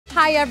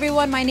Hi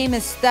everyone, my name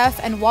is Steph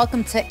and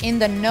welcome to In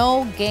the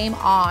Know Game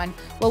On,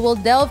 where we'll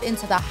delve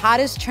into the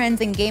hottest trends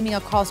in gaming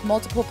across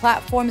multiple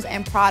platforms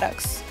and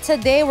products.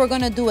 Today we're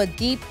going to do a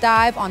deep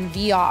dive on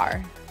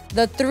VR.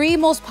 The three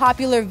most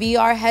popular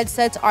VR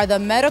headsets are the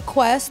Meta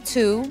Quest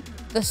 2,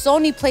 the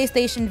Sony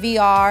PlayStation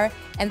VR,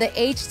 and the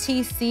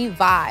HTC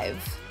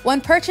Vive.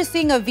 When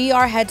purchasing a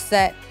VR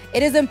headset,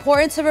 it is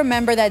important to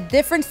remember that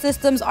different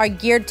systems are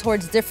geared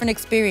towards different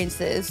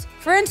experiences.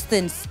 For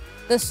instance,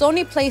 the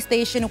Sony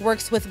PlayStation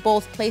works with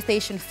both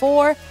PlayStation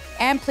 4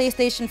 and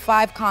PlayStation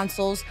 5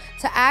 consoles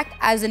to act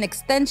as an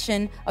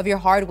extension of your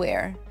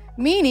hardware,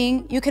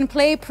 meaning you can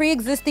play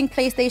pre-existing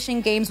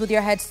PlayStation games with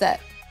your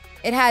headset.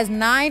 It has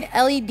 9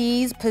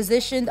 LEDs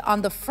positioned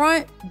on the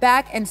front,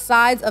 back, and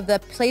sides of the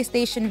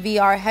PlayStation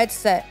VR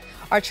headset,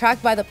 are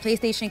tracked by the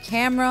PlayStation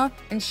camera,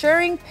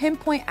 ensuring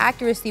pinpoint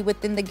accuracy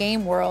within the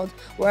game world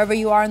wherever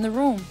you are in the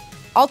room.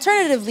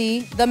 Alternatively,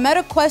 the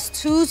Meta Quest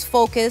 2's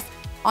focus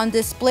on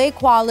display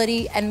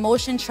quality and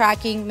motion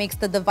tracking makes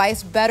the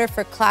device better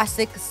for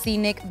classic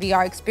scenic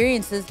VR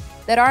experiences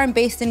that aren't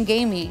based in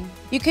gaming.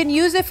 You can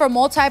use it for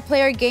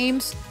multiplayer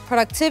games,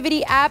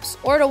 productivity apps,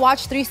 or to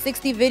watch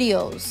 360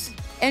 videos.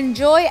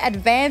 Enjoy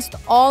advanced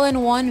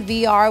all-in-one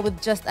VR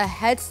with just a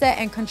headset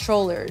and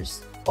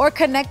controllers, or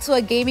connect to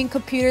a gaming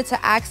computer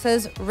to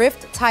access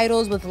Rift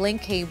titles with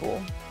link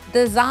cable.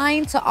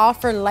 Designed to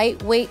offer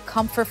lightweight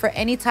comfort for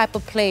any type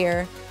of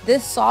player,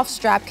 this soft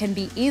strap can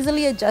be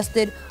easily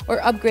adjusted or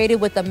upgraded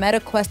with the Meta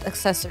Quest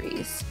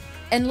accessories.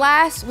 And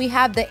last, we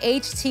have the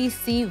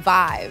HTC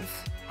Vive.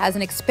 Has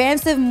an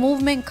expansive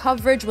movement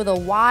coverage with a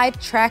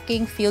wide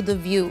tracking field of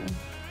view.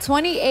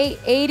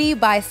 2880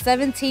 by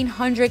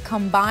 1700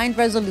 combined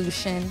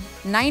resolution,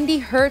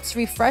 90 Hz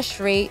refresh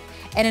rate,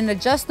 and an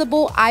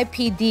adjustable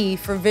IPD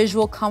for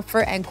visual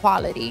comfort and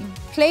quality.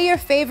 Play your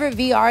favorite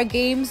VR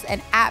games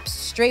and apps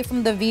straight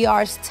from the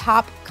VR's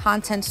top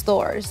content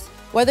stores.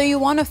 Whether you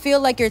want to feel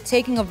like you're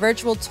taking a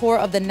virtual tour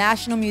of the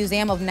National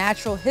Museum of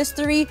Natural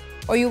History,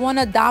 or you want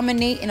to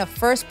dominate in a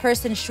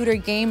first-person shooter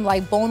game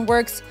like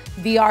Boneworks,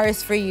 VR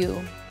is for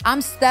you.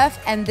 I'm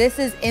Steph, and this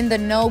is In the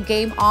Know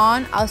Game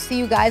On. I'll see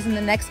you guys in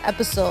the next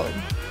episode.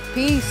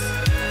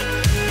 Peace.